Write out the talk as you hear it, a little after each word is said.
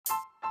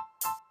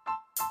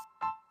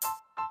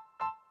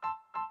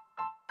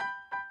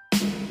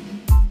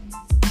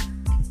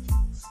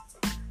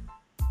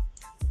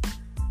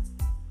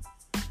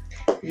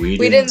We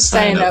didn't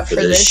sign up for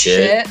this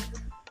shit.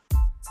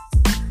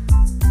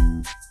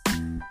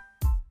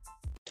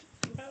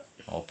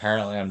 Well,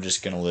 apparently I'm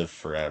just gonna live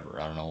forever.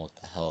 I don't know what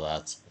the hell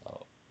that's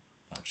about.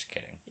 I'm just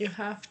kidding. You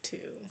have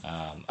to.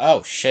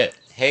 Oh, shit.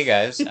 Hey,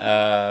 guys.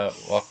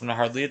 Welcome to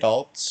Hardly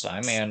Adults.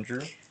 I'm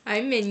Andrew.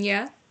 I'm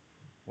Minya.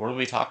 What are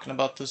we talking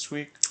about this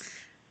week?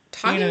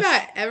 Talking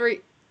about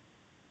every...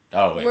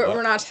 Oh, wait,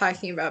 we're not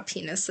talking about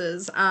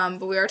penises,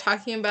 but we are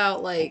talking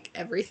about, like,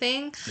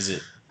 everything. Is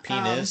it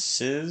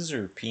penises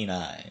or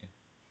peni?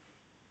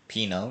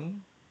 Penum?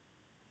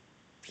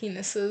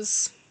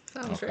 Penises.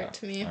 Sounds right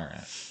to me.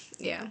 Alright.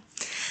 Yeah.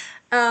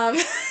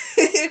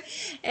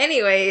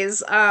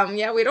 Anyways,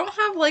 yeah, we don't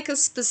have, like, a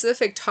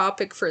specific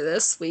topic for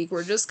this week.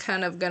 We're just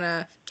kind of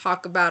gonna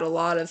talk about a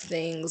lot of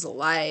things.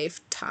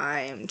 Life,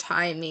 time,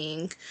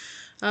 timing,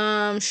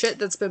 shit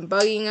that's been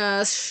bugging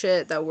us,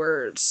 shit that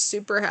we're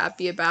super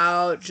happy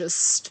about,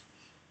 just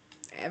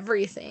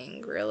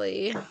everything,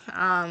 really.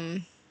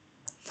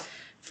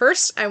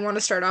 First, I want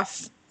to start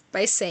off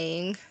by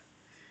saying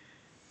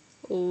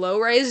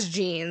low-rise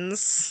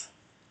jeans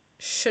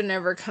should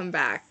never come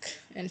back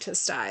into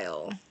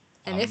style.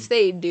 And if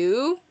they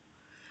do,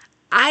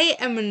 I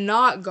am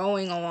not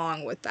going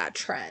along with that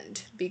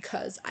trend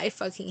because I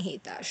fucking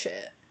hate that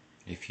shit.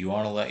 If you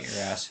want to let your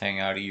ass hang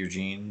out of your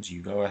jeans,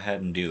 you go ahead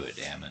and do it,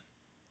 damn it.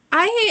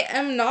 I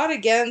am not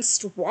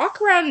against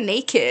walk around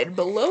naked,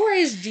 but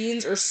low-rise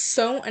jeans are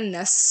so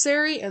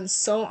unnecessary and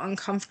so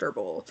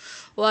uncomfortable.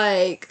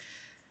 Like,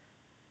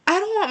 I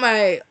don't want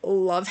my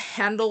love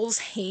handles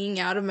hanging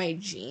out of my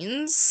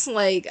jeans.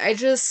 Like,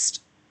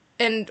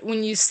 and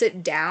when you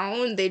sit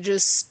down, they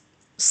just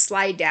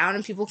slide down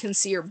and people can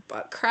see your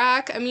butt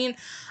crack. I mean,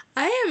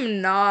 I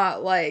am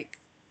not, like,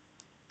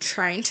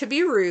 trying to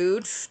be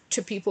rude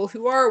to people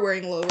who are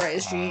wearing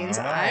low-rise jeans.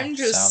 I'm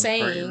just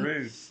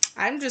saying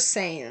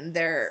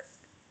they're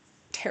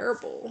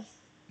terrible.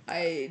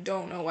 I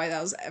don't know why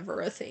that was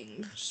ever a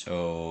thing.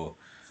 So,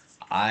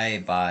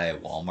 I buy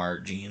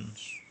Walmart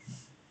jeans.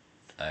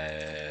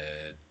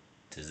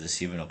 Does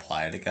this even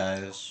apply to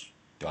guys?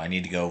 Do I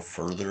need to go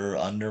further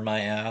under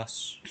my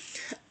ass?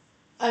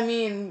 I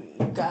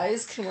mean,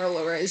 guys can wear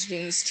low-rise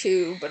jeans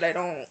too, but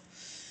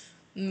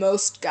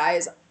most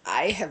guys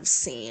I have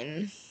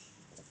seen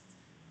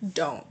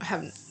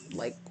have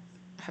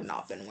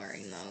not been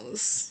wearing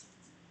those.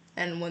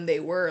 And when they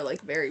were,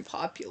 like, very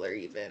popular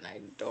even,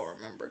 I don't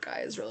remember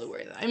guys really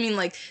wearing them. I mean,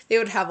 like, they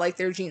would have, like,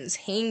 their jeans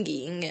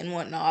hanging and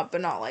whatnot,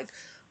 but not, like,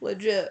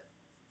 legit.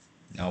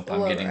 Nope,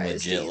 I'm getting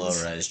legit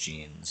low-rise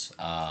jeans.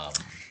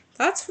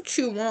 That's what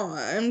you want.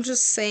 I'm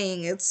just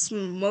saying it's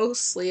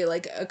mostly,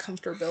 like, a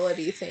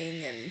comfortability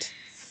thing, and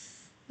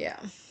yeah.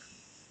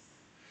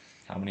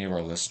 How many of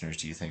our listeners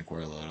do you think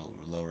wear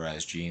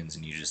low-rise jeans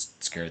and you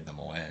just scared them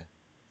away?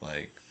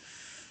 Like,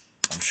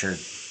 I'm sure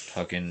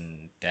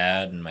fucking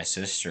Dad and my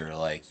sister are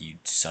like, you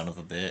son of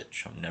a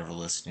bitch, I'm never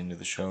listening to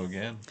the show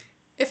again.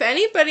 If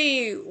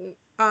anybody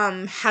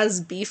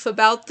has beef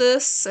about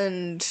this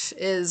and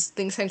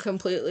thinks I'm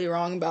completely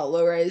wrong about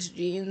low-rise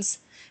jeans,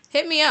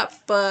 hit me up.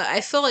 But I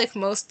feel like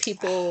most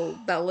people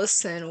that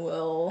listen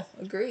will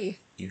agree.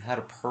 You had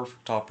a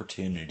perfect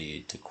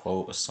opportunity to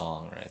quote a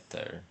song right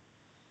there.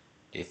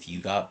 If you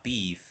got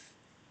beef,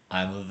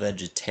 I'm a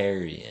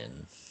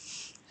vegetarian,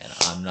 and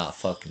I'm not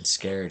fucking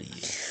scared of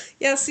you.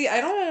 Yeah, see,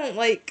 I don't,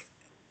 like,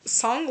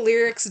 song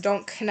lyrics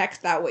don't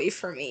connect that way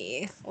for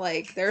me.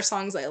 Like, there are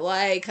songs I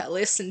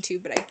listen to,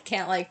 but I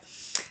can't, like,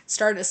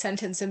 start a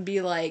sentence and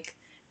be like,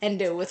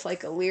 end it with,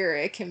 like, a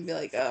lyric and be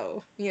like,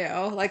 oh, you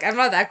know? Like, I'm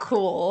not that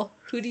cool.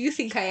 Who do you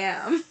think I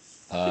am?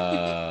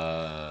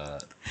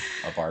 A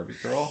Barbie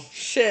girl?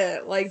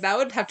 Shit, like, that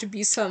would have to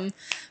be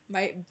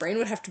my brain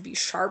would have to be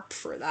sharp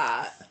for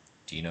that.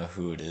 Do you know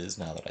who it is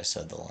now that I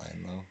said the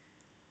line, though?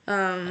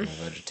 I'm a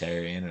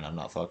vegetarian and I'm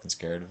not fucking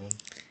scared of him.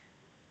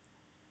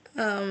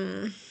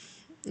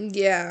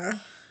 Yeah.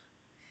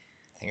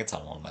 I think it's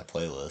on one of my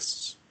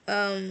playlists.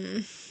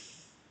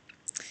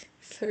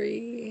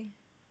 3.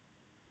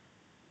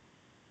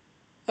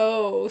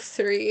 Oh,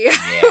 3. Yeah.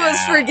 I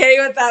was forgetting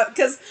what that,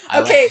 because,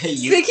 okay,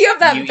 speaking of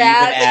that you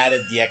bad... You even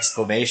added the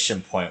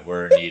exclamation point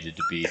where it needed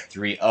to be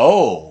 3.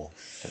 Oh,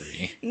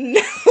 3.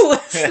 No,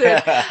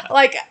 listen,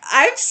 like,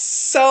 I'm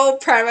so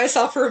proud of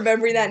myself for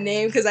remembering that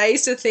name, because I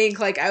used to think,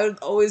 like, I would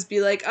always be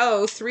like,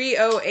 oh,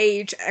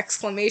 3OH,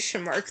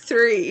 exclamation mark,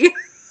 3.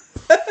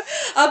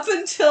 Up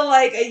until,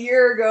 like, a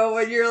year ago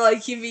when you're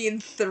like, you mean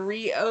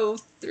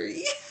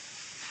 303?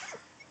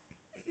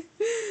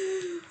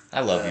 I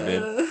love you,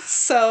 babe.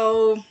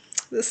 So,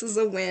 this is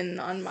a win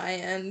on my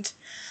end.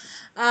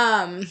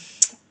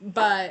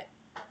 But,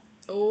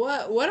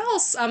 what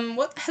else?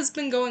 What has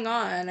been going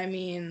on? I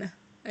mean,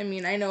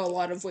 I know a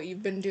lot of what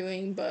you've been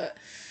doing, but...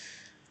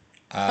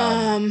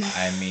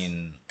 I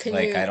mean,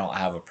 like, I don't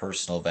have a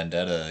personal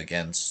vendetta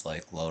against,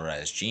 like,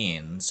 low-rise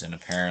jeans, and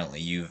apparently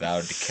you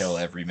vowed to kill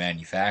every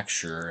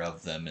manufacturer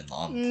of them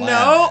on the planet.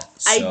 No,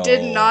 I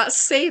did not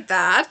say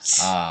that.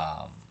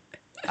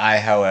 I,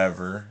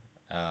 however,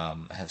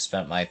 have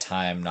spent my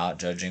time not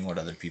judging what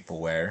other people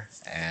wear,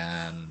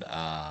 and,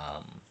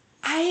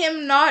 I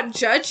am not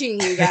judging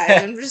you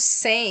guys. I'm just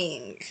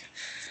saying.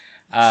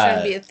 It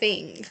shouldn't be a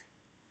thing.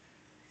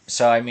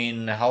 So I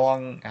mean, how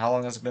long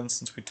has it been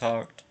since we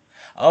talked?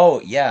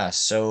 Oh yeah,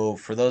 so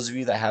for those of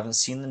you that haven't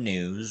seen the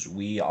news,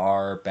 we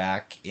are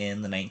back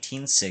in the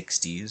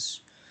 1960s,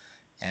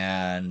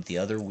 and the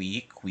other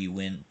week we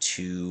went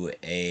to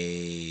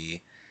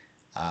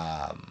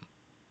um,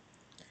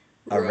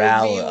 Roe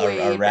v. a Wade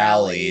rally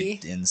rally.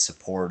 in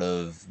support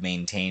of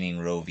maintaining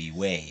Roe v.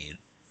 Wade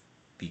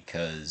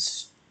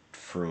because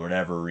for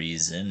whatever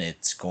reason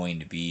it's going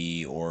to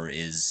be or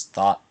is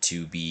thought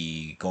to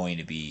be going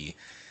to be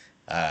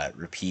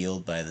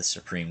repealed by the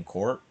Supreme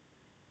Court.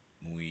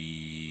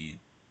 We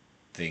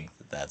think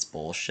that that's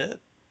bullshit.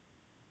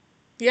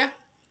 Yeah.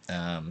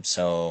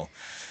 So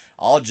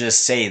I'll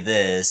just say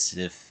this: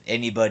 if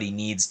anybody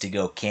needs to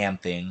go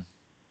camping,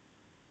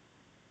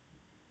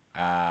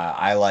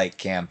 I like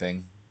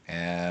camping,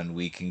 and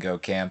we can go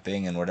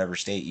camping in whatever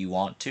state you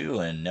want to,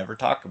 and never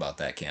talk about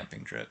that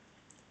camping trip.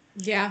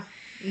 Yeah.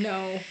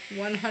 No,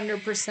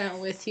 100%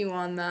 with you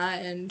on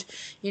that. And,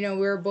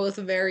 we're both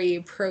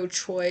very pro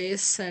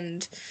choice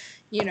and,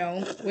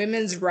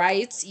 women's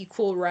rights,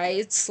 equal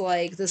rights.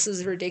 Like, this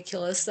is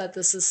ridiculous that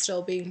this is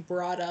still being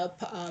brought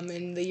up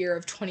in the year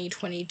of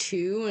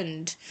 2022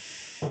 and,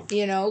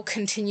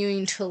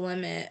 continuing to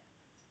limit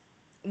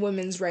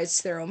women's rights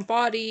to their own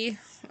body.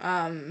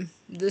 If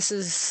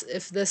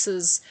this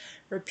is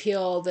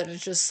repealed, then it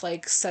just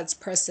like sets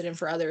precedent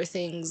for other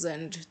things,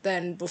 and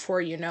then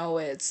before you know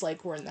it, it's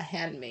like we're in the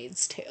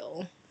Handmaid's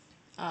Tale.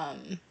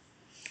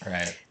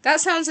 Right.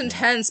 That sounds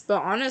intense,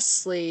 but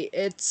honestly,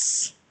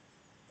 it's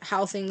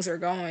how things are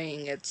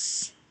going.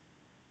 It's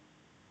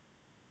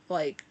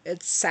like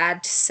it's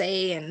sad to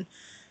say and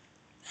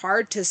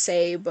hard to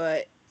say,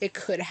 but it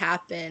could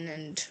happen,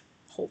 and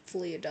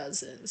hopefully it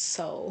doesn't.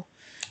 So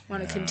I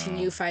want to Yeah.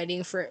 continue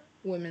fighting for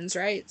women's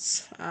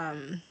rights.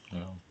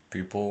 Well,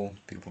 people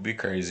be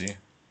crazy.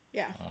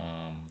 Yeah.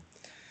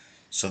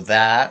 So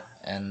that,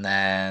 and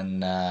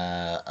then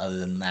other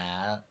than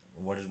that,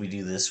 what did we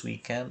do this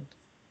weekend?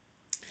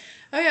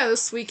 Oh yeah,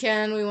 this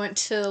weekend we went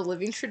to the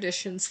Living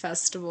Traditions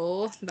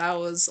Festival. That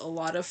was a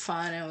lot of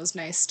fun. It was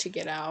nice to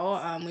get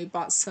out. We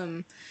bought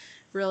some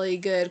really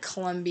good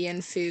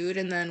Colombian food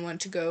and then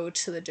went to go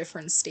to the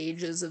different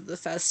stages of the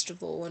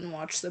festival and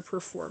watch the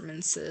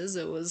performances.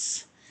 It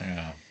was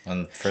Yeah,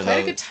 and for quite a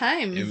those, good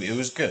time. it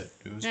was good.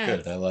 It was Yeah.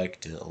 good. I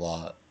liked it a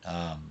lot.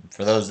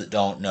 For those that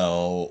don't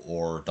know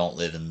or don't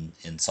live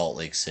in Salt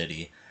Lake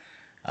City,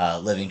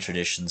 Living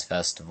Traditions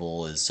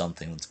Festival is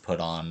something that's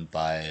put on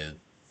by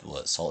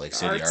what Salt Lake The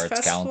City Arts Arts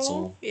Festival?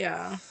 Council.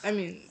 Yeah. I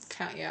mean,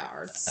 yeah,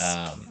 Arts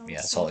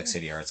Yeah, Salt Lake Council.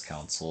 City Arts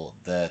Council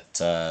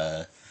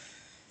that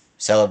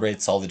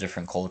celebrates all the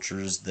different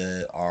cultures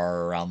that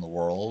are around the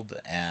world,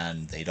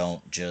 and they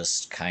don't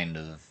just kind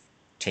of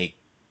take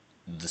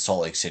the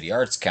Salt Lake City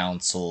Arts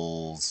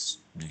Council's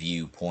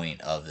viewpoint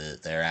of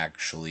it. They're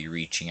actually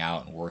reaching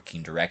out and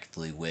working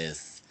directly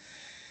with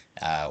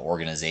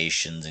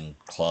organizations and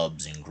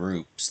clubs and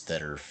groups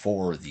that are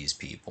for these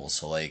people.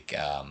 So, like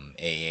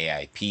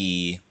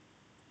AAIP,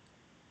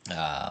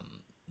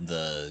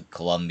 the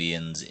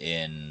Colombians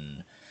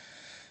in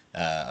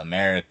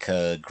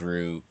America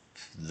group,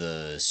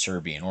 the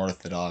Serbian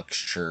Orthodox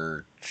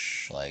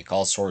Church, like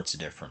all sorts of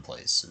different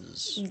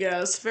places.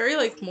 Yeah, it's very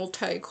like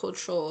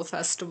multicultural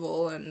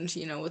festival and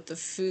with the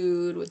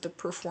food, with the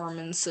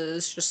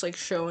performances, just like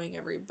showing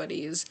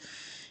everybody's,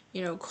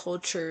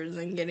 cultures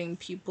and getting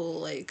people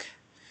like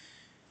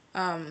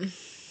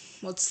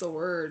what's the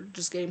word?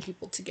 Just getting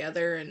people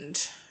together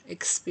and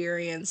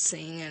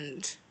experiencing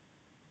and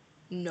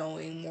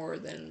knowing more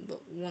than the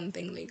one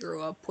thing they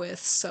grew up with.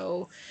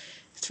 So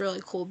it's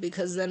really cool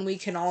because then we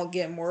can all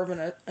get more of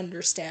an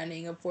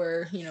understanding of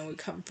where, we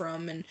come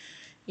from and,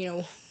 you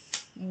know,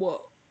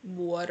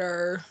 what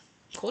our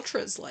culture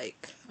is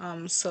like.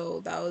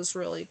 So that was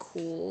really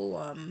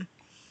cool.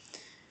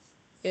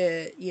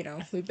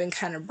 We've been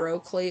kind of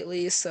broke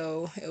lately,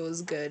 so it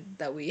was good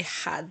that we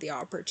had the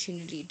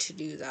opportunity to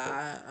do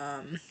that.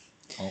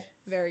 Oh,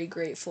 Very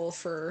grateful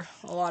for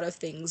a lot of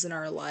things in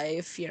our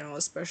life,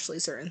 especially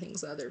certain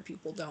things that other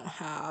people don't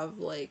have.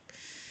 Like,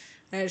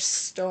 I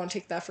just don't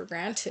take that for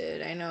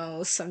granted. I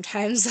know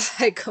sometimes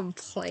I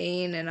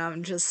complain and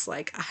I'm just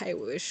like, I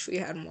wish we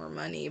had more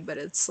money, but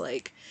it's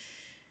like,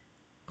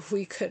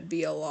 we could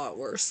be a lot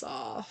worse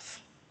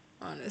off,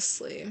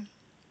 honestly.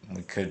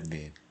 we could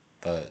be,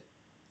 but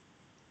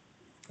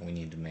we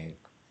need to make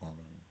more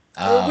money.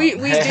 Well, we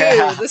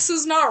do. This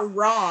is not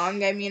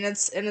wrong. I mean,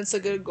 it's a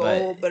good but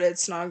goal, but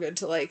it's not good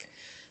to like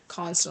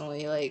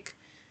constantly like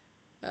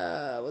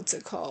what's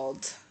it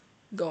called?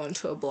 Go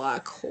into a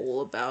black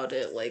hole about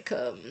it like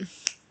no,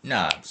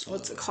 what's it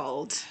absolutely.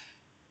 called?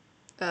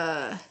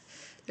 Uh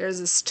there's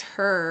this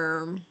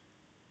term,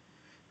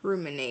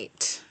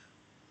 ruminate.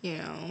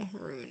 Yeah,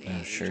 Ruminate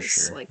and sure,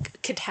 just sure. like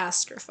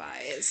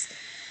catastrophize.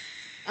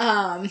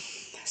 Um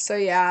so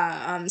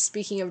yeah,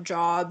 speaking of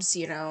jobs,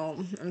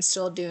 I'm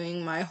still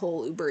doing my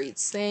whole Uber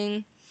Eats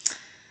thing.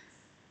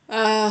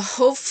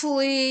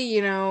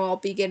 Hopefully, I'll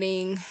be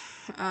getting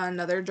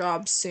another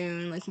job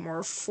soon, like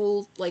more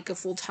full, like a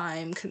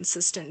full-time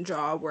consistent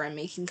job where I'm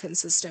making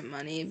consistent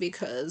money,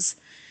 because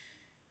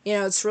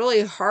it's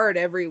really hard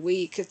every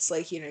week. It's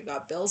like,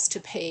 got bills to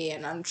pay,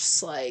 and I'm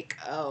just like,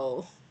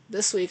 oh,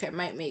 this week I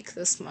might make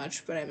this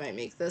much, but I might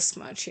make this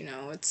much,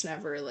 it's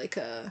never like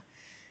a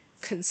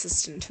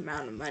consistent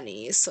amount of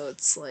money. So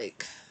it's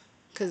like,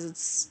 because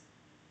it's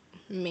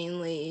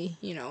mainly,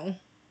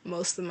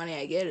 most of the money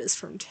I get is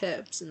from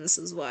tips, and this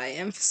is why I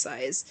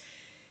emphasize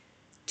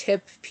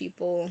tip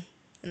people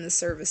in the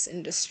service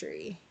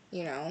industry,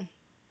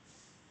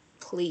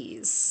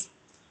 please.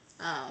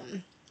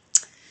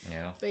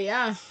 Yeah. But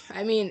yeah,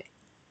 I mean,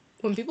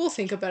 when people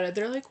think about it,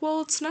 they're like,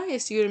 well, it's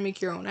nice. You get to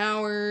make your own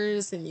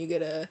hours, and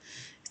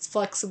it's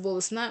flexible,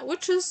 this and that,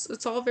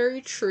 it's all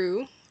very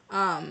true.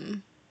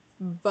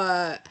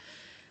 But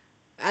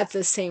at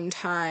the same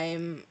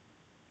time,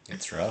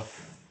 It's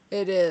rough.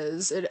 it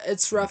is.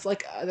 It's rough.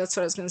 Like, that's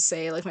what I was going to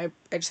say. Like, I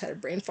just had a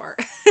brain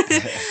fart.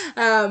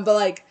 But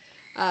like,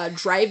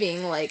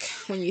 driving, like,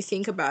 when you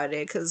think about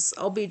it, because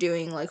I'll be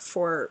doing like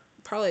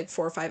probably like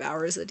 4 or 5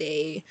 hours a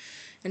day,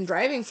 and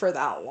driving for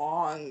that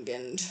long,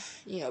 and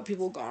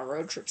people go on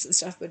road trips and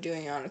stuff, but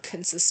doing it on a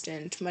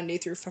consistent Monday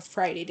through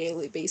Friday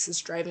daily basis,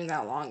 driving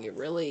that long, it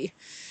really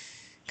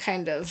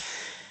kind of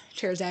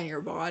tears down your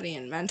body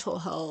and mental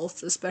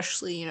health,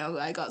 especially,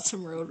 I got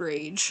some road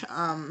rage.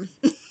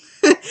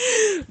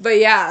 But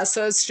yeah,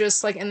 so it's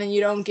just like, and then you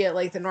don't get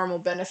like the normal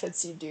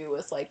benefits you do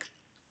with like,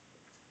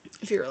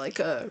 if you're like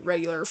a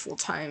regular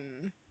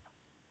full-time,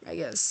 I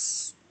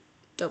guess,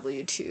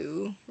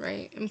 W-2,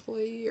 right,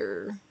 employee,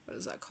 or what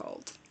is that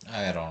called?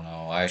 I don't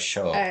know. I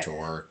show up to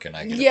work and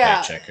I get a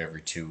yeah. paycheck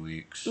every 2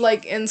 weeks.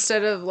 Like,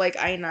 instead of like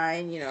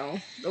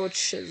I-9,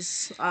 which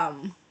is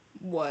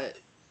what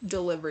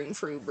delivering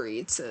for Uber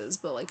Eats is,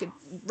 but like a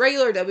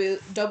regular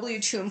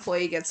W-2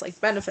 employee gets like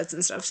benefits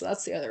and stuff, so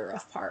that's the other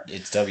rough part.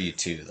 It's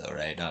W-2 though,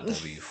 right? Not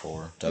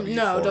W-4. W-4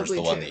 No, is the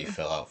W-2. one that you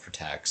fill out for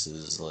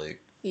taxes,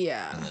 like.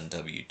 Yeah. And then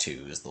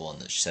W-2 is the one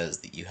that says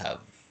that you have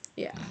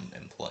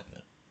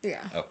employment.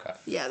 Yeah. Okay.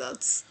 Yeah,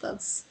 that's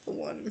the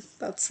one.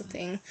 That's the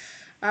thing.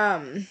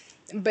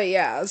 But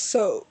yeah,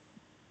 so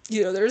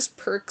there's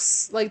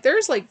perks, like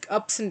there's like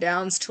ups and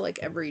downs to like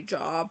every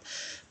job,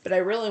 but I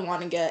really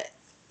want to get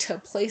to a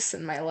place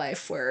in my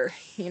life where,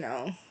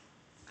 I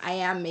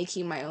am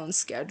making my own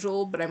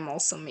schedule, but I'm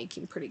also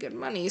making pretty good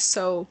money.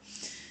 So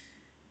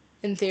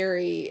in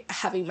theory,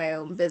 having my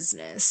own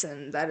business,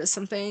 and that is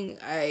something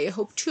I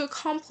hope to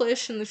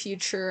accomplish in the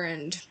future,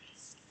 and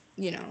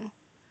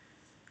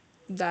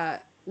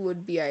that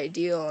would be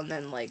ideal. And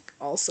then like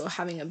also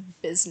having a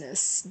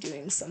business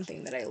doing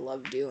something that I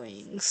love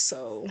doing,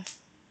 so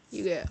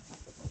you get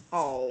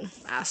all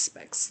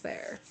aspects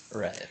there.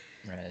 Right.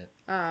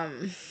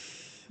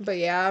 But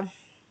yeah,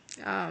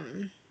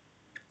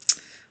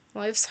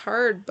 life's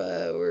hard,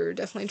 but we're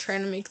definitely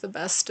trying to make the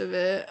best of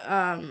it.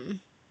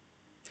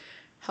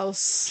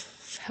 How's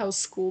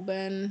school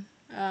been?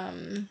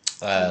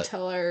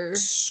 Tell our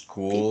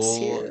school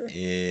here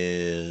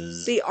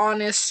is the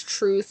honest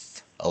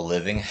truth. A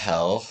living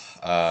hell.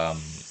 I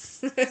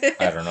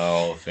don't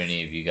know if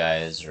any of you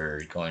guys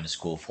are going to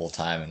school full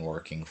time and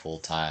working full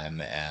time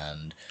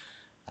and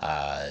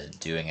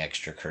doing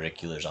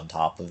extracurriculars on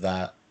top of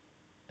that,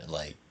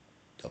 like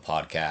a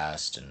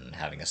podcast and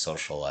having a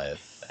social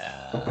life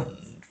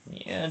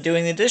and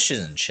doing the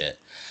dishes and shit.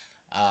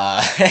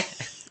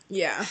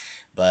 Yeah.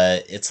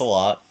 But it's a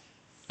lot.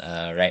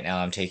 Right now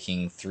I'm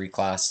taking 3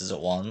 classes at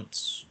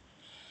once.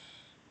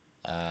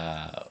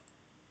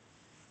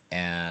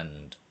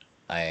 And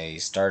I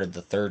started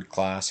the 3rd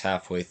class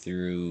halfway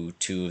through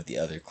 2 of the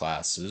other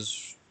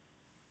classes,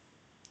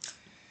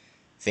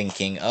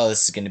 thinking, oh,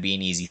 this is going to be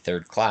an easy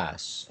 3rd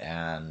class.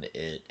 And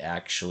it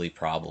actually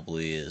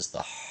probably is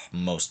the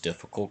most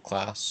difficult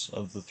class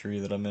of the 3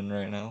 that I'm in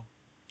right now.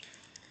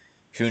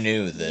 Who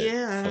knew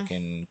that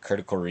fucking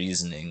critical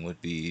reasoning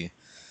would be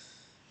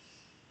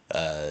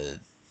a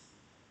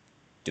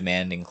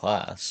demanding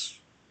class?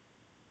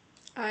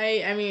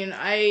 I mean,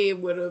 I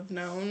would have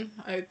known.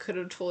 I could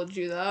have told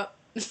you that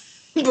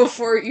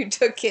before you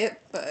took it,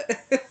 but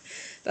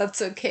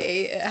that's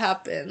okay. It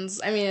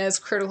happens. I mean, it's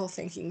critical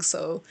thinking,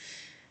 so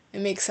it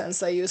makes sense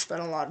that you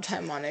spent a lot of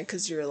time on it,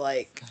 because you're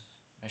like...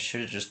 I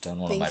should have just done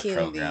one of my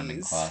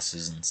programming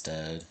classes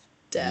instead.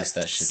 At least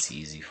that shit's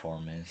easy for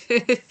me.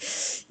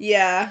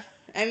 Yeah.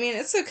 I mean,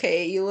 it's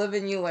okay. You live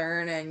and you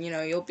learn, and,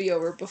 you'll be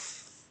over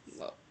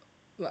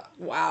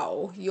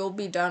wow. You'll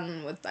be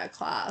done with that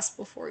class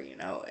before you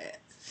know it.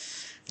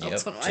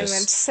 That's what I meant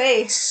to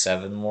say.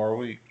 7 more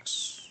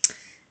weeks.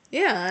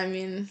 Yeah, I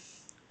mean,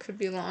 could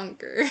be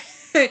longer.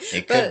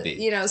 It could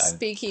be.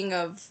 Speaking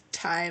of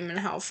time and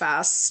how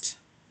fast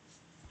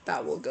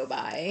that will go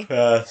by.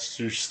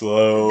 Fast or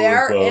slow.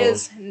 There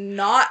is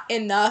not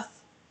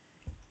enough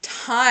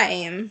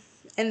time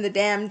in the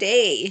damn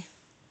day.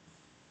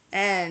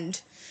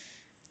 And,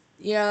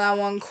 that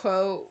one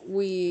quote,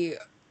 we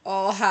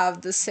all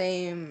have the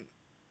same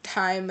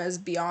time as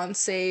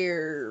Beyonce,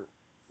 or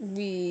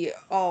we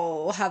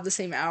all have the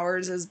same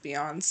hours as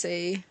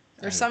Beyonce.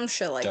 or some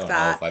shit like don't know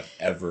that. if I've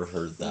ever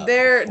heard that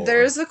before.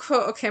 There's a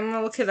quote. Okay, I'm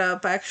gonna look it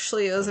up.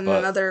 Actually, it was in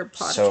another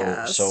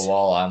podcast. So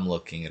while I'm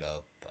looking it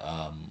up,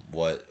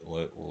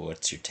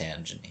 what's your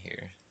tangent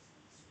here?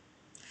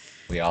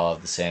 We all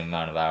have the same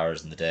amount of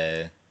hours in the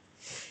day.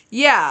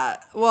 Yeah,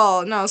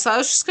 well, no, so I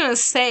was just gonna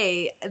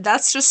say,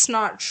 that's just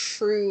not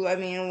true. I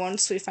mean,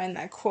 once we find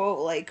that quote,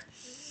 like,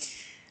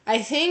 I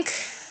think,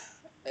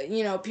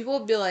 people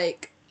would be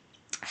like,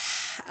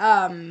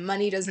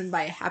 money doesn't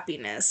buy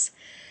happiness.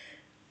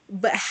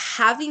 But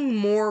having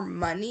more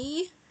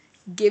money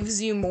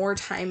gives you more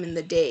time in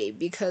the day,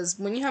 because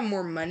when you have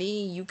more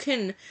money, you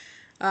can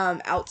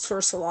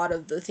outsource a lot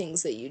of the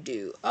things that you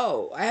do.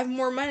 Oh, I have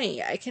more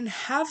money. I can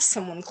have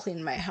someone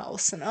clean my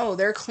house. And oh,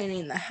 they're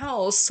cleaning the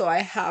house, so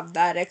I have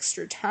that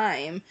extra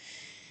time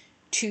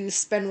to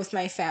spend with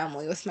my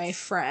family, with my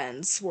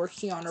friends,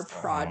 working on a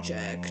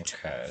project.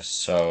 Okay,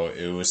 so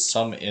it was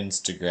some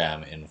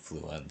Instagram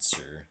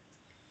influencer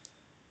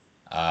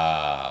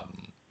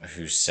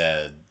who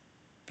said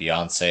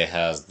Beyonce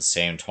has the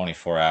same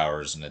 24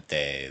 hours in a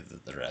day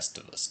that the rest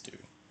of us do.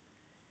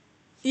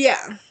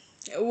 Yeah.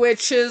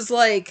 Which is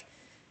like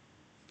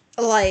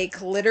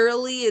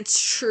literally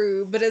it's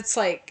true, but it's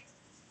like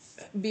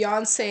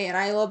Beyonce, and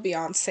I love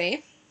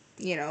Beyonce,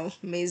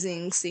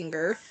 amazing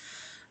singer.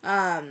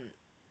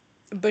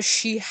 But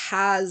she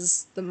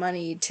has the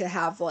money to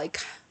have like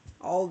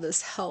all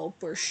this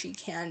help where she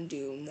can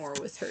do more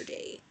with her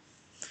day.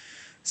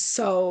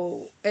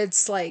 So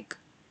it's like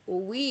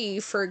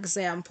for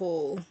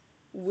example,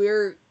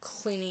 we're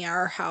cleaning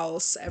our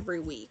house every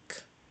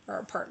week, our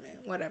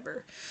apartment,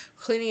 whatever,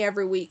 cleaning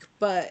every week.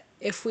 But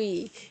if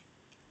we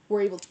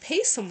were able to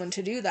pay someone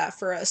to do that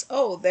for us,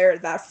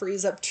 that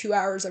frees up 2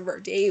 hours of our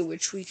day,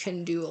 which we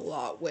can do a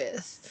lot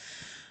with.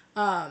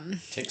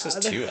 Takes us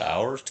 2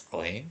 hours to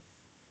clean?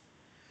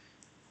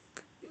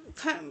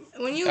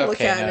 When you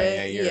look at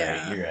it,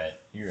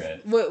 You're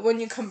right.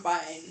 When you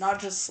combine, not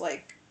just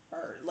like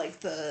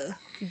the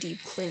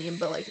deep cleaning,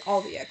 but like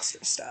all the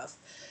extra stuff.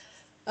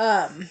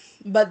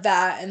 But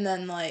that, and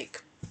then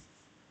like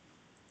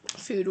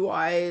food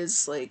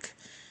wise, like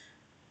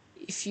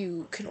if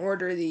you can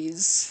order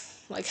these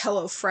like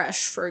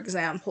HelloFresh, for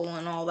example,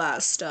 and all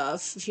that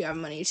stuff, if you have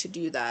money to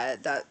do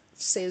that, that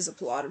saves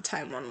up a lot of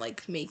time on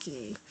like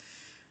making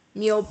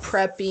meal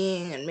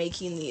prepping and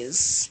making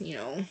these,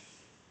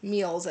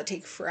 meals that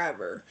take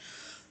forever.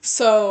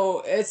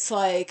 So it's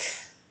like,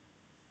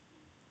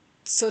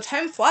 so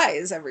time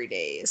flies every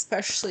day,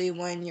 especially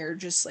when you're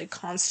just like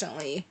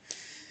constantly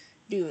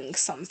doing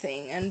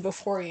something, and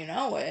before you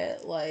know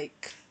it,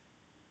 like,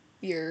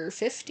 you're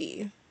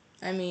 50.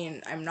 I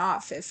mean, I'm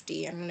not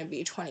 50. I'm gonna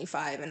be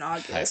 25 in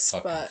August. I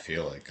fucking but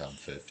feel like I'm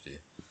 50.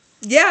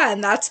 yeah,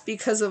 and that's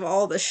because of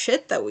all the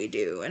shit that we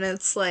do, and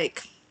it's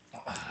like,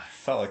 I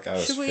felt like I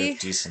was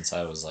 50 since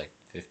I was like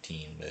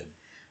 15, babe.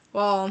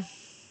 Well,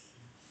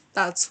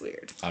 that's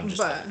weird. I'm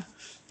just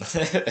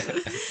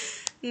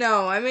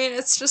No, I mean,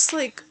 it's just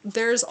like,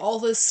 there's all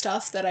this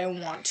stuff that I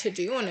want to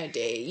do in a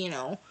day,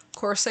 Of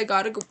course, I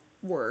gotta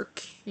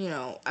work,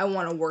 I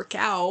want to work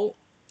out.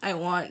 I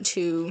want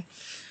to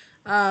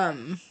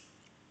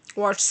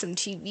watch some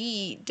TV,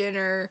 eat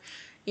dinner,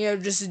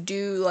 just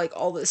do like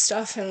all this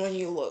stuff. And when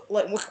you look,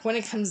 like, when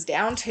it comes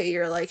down to it,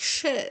 you're like,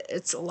 shit,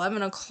 it's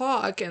 11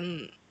 o'clock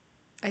and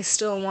I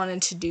still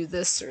wanted to do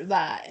this or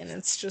that. And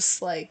it's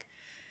just like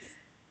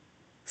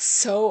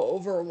so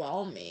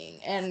overwhelming.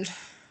 And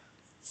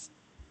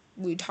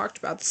we talked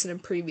about this in a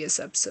previous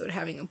episode,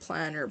 having a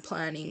planner,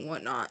 planning,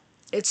 whatnot.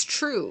 It's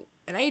true.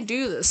 And I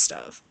do this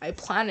stuff. I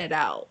plan it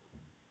out.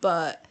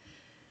 But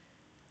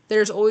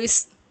there's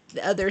always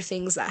the other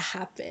things that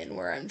happen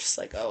where I'm just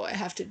like, oh, I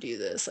have to do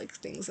this. Like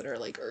things that are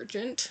like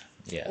urgent.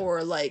 Yeah.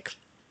 Or like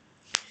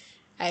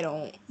I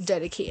don't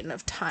dedicate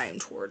enough time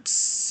towards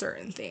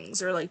certain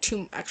things. Or like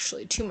too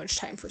much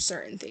time for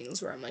certain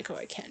things where I'm like, oh,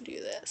 I can't do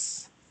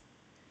this.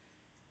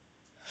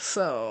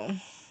 So,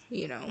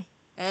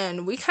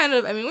 And we kind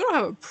of, I mean, we don't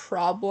have a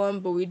problem,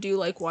 but we do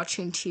like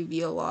watching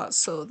TV a lot,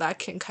 so that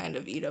can kind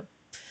of eat up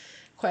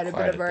quite a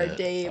bit of our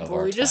day.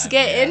 But we just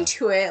get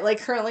into it. Like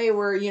currently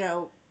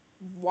we're,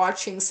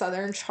 watching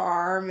Southern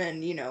Charm,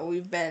 and,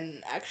 we've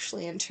been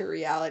actually into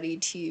reality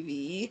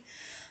TV.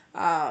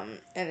 And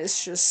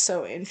it's just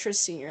so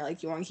interesting. You're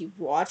like, you want to keep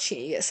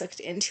watching, you get sucked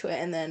into it,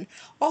 and then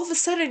all of a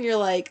sudden you're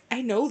like,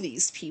 I know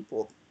these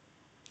people.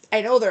 I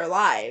know their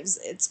lives.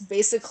 It's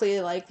basically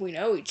like we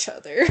know each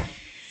other.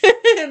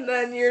 And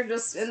then you're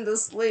just in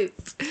this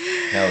loop.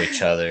 Know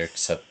each other,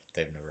 except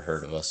they've never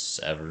heard of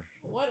us ever.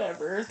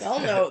 Whatever.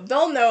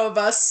 They'll know of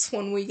us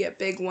when we get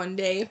big one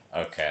day.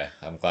 Okay.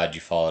 I'm glad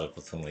you followed up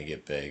with when we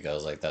get big. I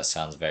was like, that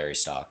sounds very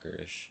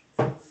stalkerish.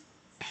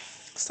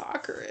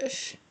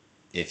 Stalkerish?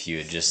 If you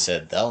had just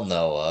said they'll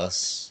know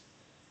us,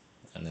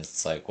 and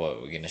it's like,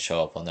 what, we're gonna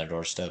show up on their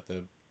doorstep,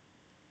 babe?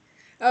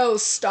 Oh,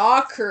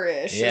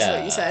 stalkerish is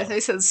what you said.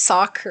 They said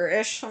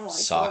soccerish. I'm like,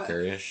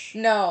 soccerish?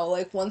 What? No,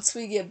 like once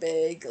we get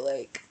big,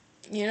 like,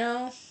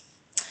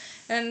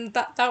 and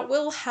that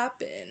will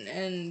happen.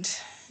 And,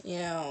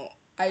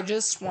 I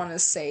just want to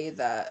say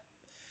that,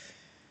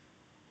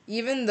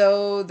 even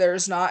though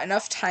there's not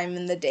enough time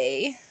in the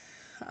day,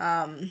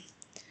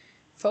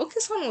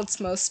 focus on what's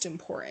most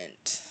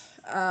important.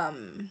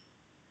 And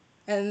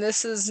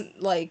this is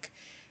like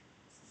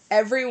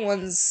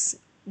everyone's,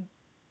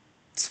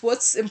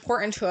 what's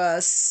important to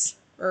us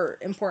or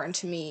important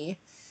to me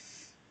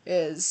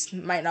is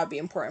might not be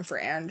important for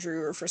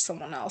Andrew or for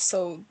someone else.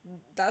 So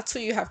that's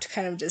what you have to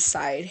kind of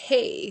decide.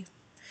 Hey,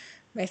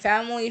 my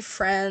family,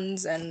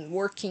 friends, and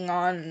working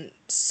on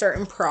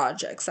certain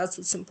projects, that's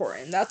what's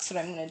important. That's what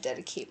I'm going to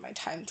dedicate my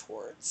time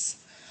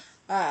towards.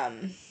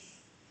 And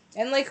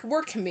like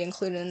work can be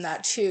included in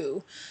that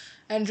too.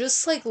 And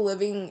just like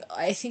living,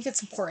 I think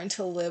it's important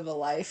to live a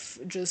life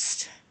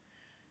just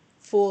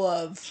full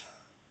of,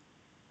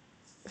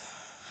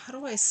 how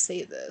do I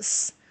say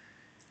this?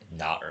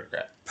 Not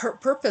regret.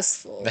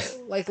 Purposeful.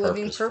 Like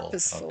living Purposeful,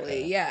 purposefully.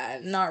 okay.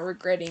 Yeah. Not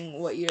regretting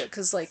what you,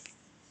 because like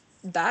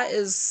that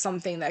is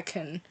something that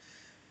can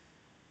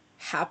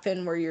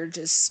happen where you're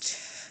just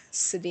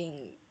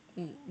sitting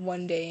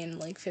one day in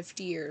like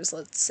 50 years,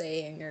 let's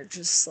say, and you're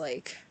just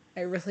like,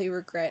 I really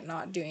regret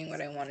not doing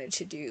what I wanted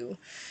to do.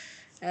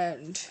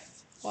 And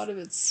a lot of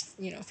it's,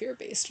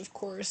 fear-based, of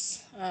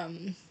course.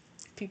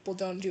 People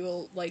don't do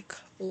a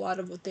lot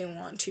of what they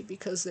want to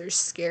because they're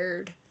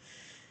scared.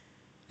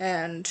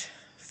 And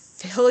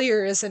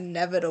failure is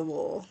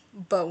inevitable,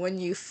 but when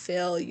you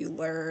fail, you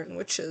learn,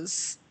 which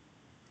is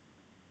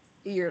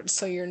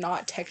you're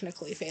not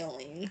technically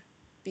failing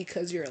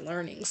because you're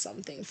learning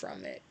something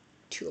from it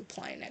to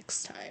apply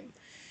next time.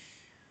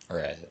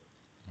 Right.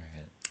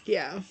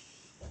 Yeah.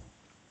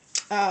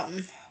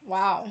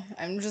 Wow.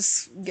 I'm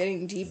just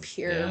getting deep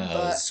here, Yeah,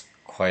 but it's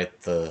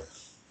quite the...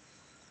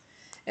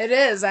 it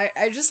is.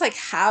 I just like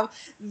have,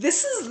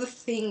 this is the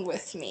thing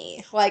with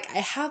me. Like I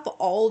have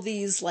all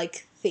these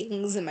like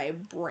things in my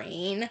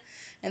brain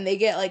and they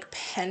get like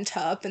pent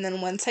up, and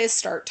then once I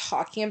start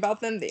talking about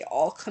them, they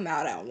all come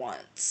out at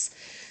once.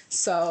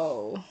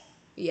 So,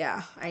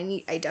 yeah,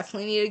 I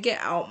definitely need to get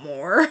out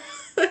more.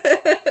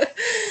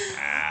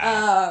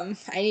 I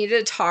need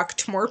to talk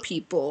to more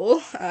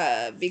people,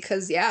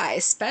 because yeah, I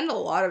spend a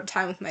lot of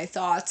time with my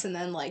thoughts, and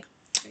then like,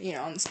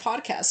 on this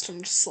podcast,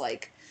 I'm just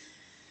like,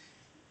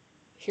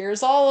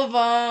 here's all of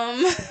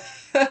them.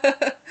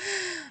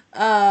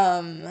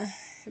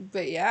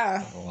 But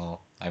yeah.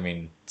 Well, I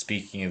mean,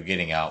 speaking of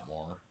getting out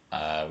more,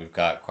 we've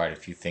got quite a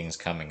few things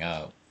coming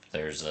up.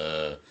 There's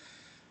a...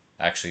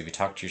 Actually, we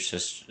talked to your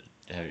sister.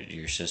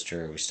 Your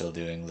sister, are we still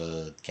doing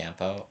the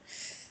camp out?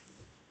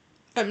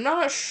 I'm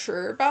not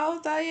sure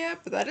about that yet,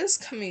 but that is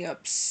coming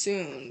up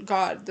soon.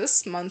 God,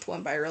 this month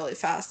went by really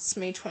fast. It's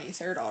May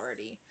 23rd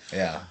already.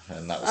 Yeah,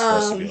 and that was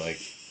supposed to be like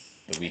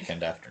the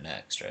weekend after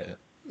next, right?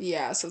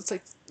 Yeah, so it's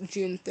like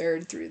June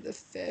 3rd through the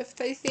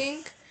 5th, I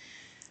think.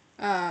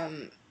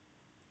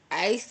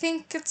 I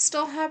think it's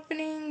still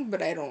happening,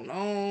 but I don't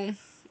know.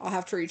 I'll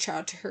have to reach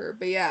out to her.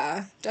 But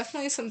yeah,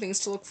 definitely some things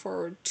to look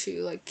forward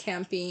to, like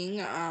camping.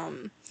 I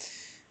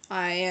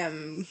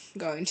am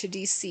going to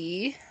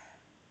DC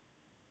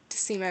to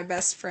see my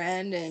best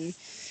friend and,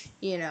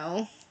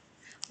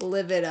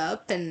 live it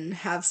up and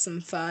have some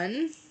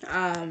fun.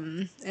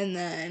 And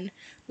then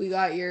we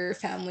got your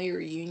family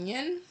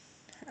reunion,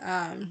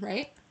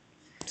 right?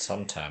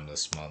 Sometime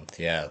this month,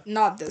 yeah.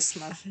 Not this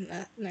month,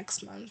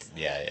 next month.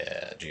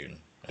 Yeah, June.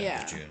 End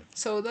Yeah. of June.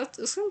 So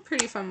it's been a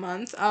pretty fun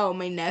month. Oh,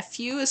 my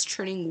nephew is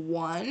turning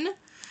 1,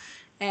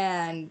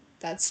 and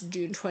that's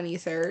June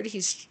 23rd.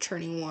 He's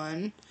turning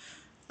 1.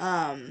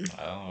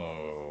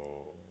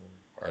 Oh.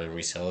 Are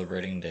we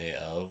celebrating day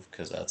of?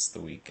 Because that's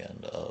the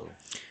weekend of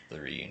the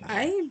reunion.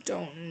 I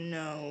don't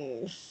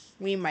know.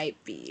 We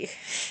might be.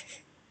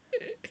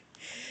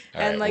 Alright,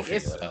 And like we'll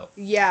figure it out.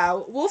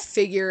 yeah, we'll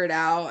figure it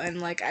out.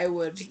 And like I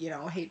would,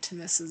 hate to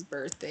miss his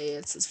birthday.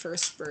 It's his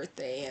first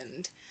birthday,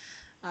 and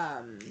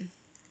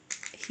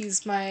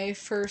he's my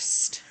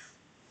first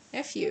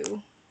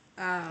nephew.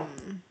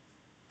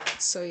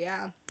 So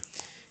yeah.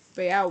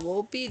 But yeah,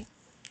 we'll be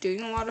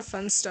doing a lot of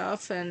fun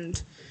stuff,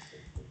 and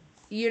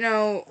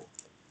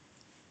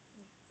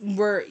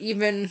we're,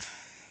 even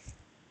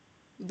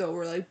though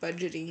we're like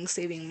budgeting,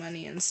 saving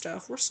money and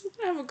stuff, we're still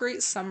gonna have a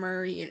great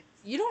summer. You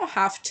don't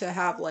have to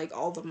have like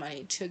all the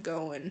money to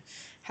go and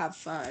have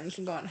fun. You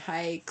can go on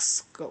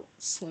hikes, go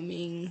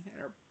swimming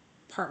in our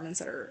apartments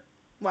that are,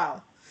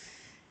 wow,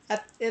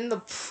 in the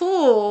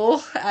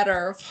pool at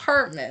our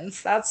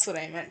apartments. That's what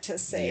I meant to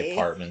say. The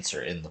apartments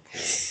are in the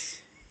pool.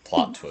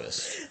 Plot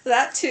twist.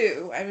 That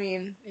too. I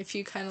mean, if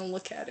you kind of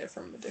look at it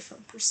from a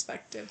different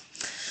perspective.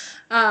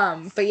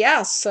 But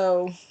yeah,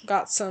 so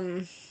got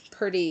some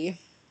pretty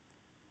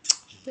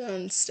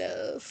fun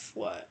stuff.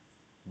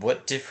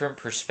 What different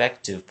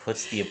perspective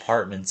puts the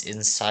apartments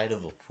inside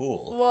of a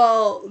pool?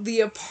 Well,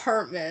 the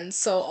apartments.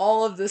 So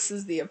all of this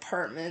is the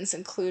apartments,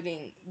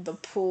 including the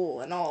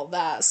pool and all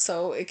that.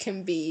 So it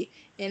can be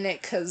in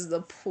it because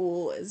the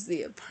pool is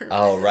the apartment.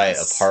 Oh, right.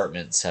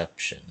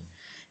 Apartmentception.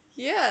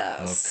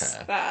 Yes.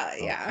 Okay.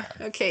 That, yeah.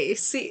 Okay,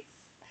 see.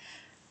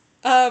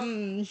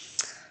 I'm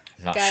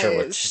not Guys, sure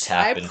what just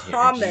happened I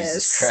promise, here.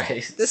 Jesus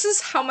Christ. this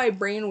is how my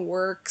brain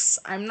works.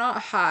 I'm not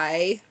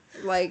high.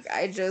 Like,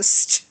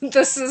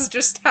 this is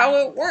just how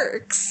it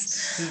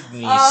works.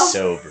 Me Um,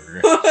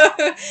 sober.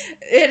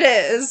 It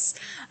is.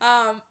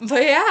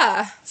 But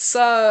yeah,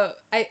 so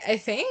I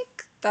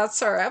think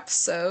that's our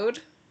episode.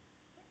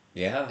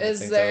 Yeah, I Is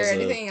think that there was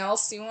anything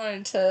else you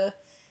wanted to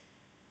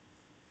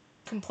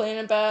complain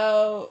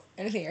about?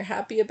 Anything you're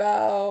happy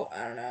about?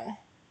 I don't know.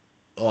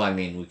 Well, I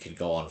mean, we could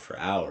go on for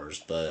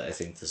hours, but I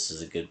think this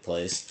is a good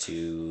place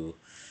to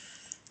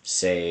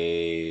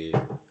say,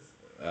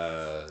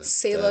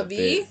 C'est la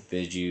vie?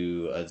 bid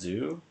you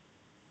adieu.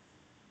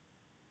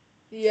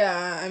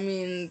 Yeah, I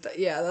mean,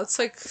 yeah, that's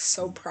like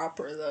so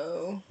proper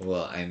though.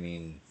 Well, I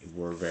mean,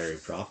 we're very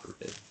proper,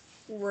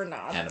 We're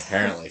not. and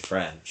apparently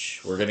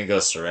French. We're gonna go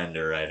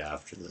surrender right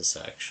after this,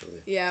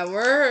 actually. Yeah,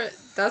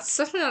 that's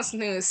definitely not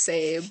something to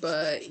say,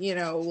 but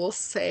we'll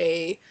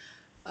say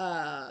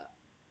Bon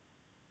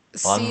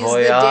seize the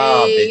voyage,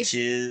 day,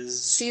 bitches.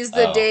 seize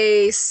the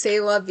day, c'est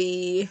la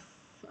vie.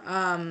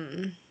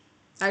 I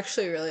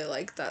actually really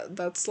like that.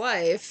 That's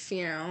life,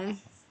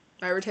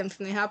 Every time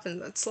something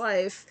happens, that's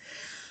life.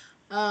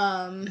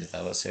 Is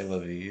that what c'est la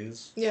vie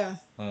is? Yeah.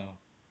 Oh.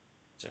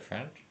 Is it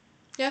French?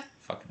 Yeah.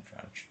 Fucking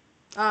French.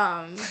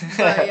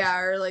 But yeah,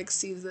 or like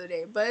seize the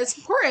day. But it's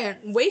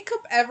important. Wake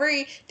up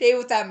every day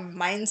with that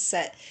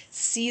mindset.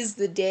 Seize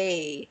the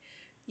day.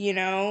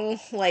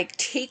 Like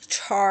take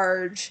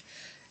charge,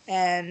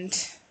 and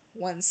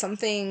when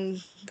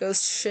something goes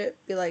to shit,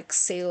 be like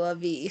c'est la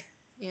vie,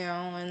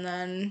 and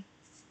then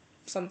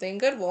something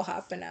good will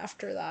happen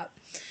after that.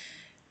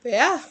 But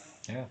yeah.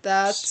 Yeah.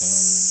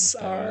 That's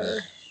that our.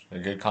 was a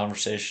good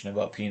conversation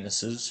about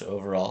penises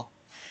overall.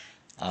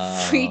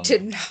 We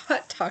did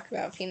not talk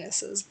about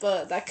penises,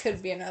 but that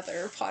could be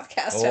another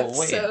podcast episode.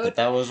 Wait, but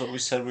that was what we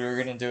said we were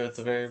going to do at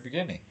the very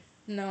beginning.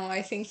 No,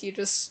 I think you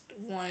just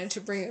wanted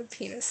to bring up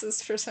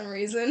penises for some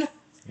reason.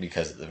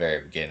 Because at the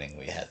very beginning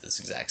we had this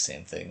exact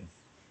same thing.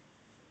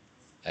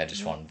 I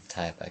just wanted to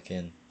tie it back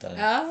in.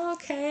 Oh,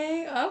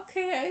 okay,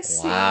 I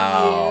see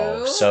Wow.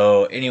 you.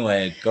 So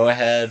anyway, go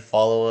ahead,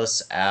 follow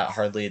us at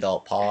Hardly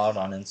Adult Pod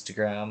on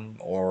Instagram,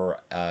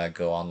 or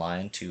go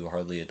online to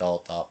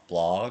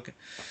hardlyadult.blog.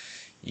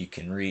 You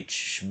can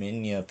reach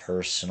Minya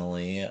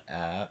personally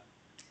at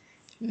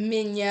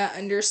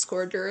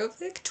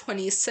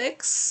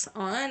Minya_Durovic26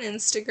 on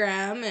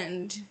Instagram,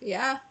 and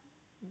yeah,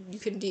 you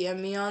can DM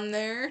me on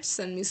there,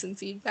 send me some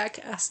feedback,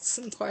 ask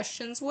some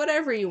questions,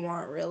 whatever you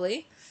want,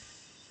 really.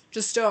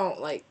 Just don't,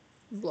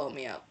 blow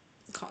me up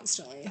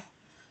constantly.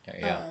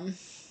 Yep.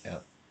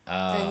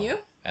 And you?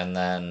 And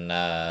then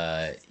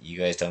you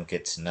guys don't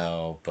get to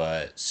know,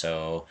 but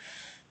so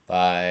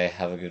bye.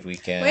 Have a good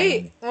weekend.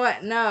 Wait,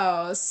 what?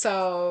 No.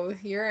 So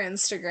your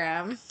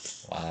Instagram.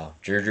 Wow,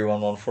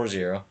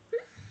 Deirdre1140.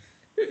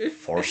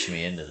 Force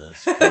me into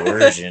this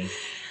coercion.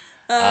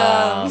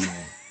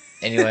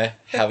 Anyway,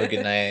 have a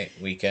good night,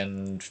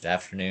 weekend,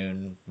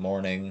 afternoon,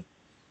 morning.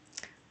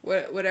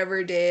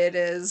 Whatever day it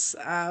is.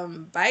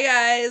 Bye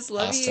guys.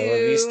 Love Hasta you. la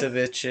vista,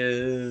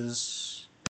 bitches.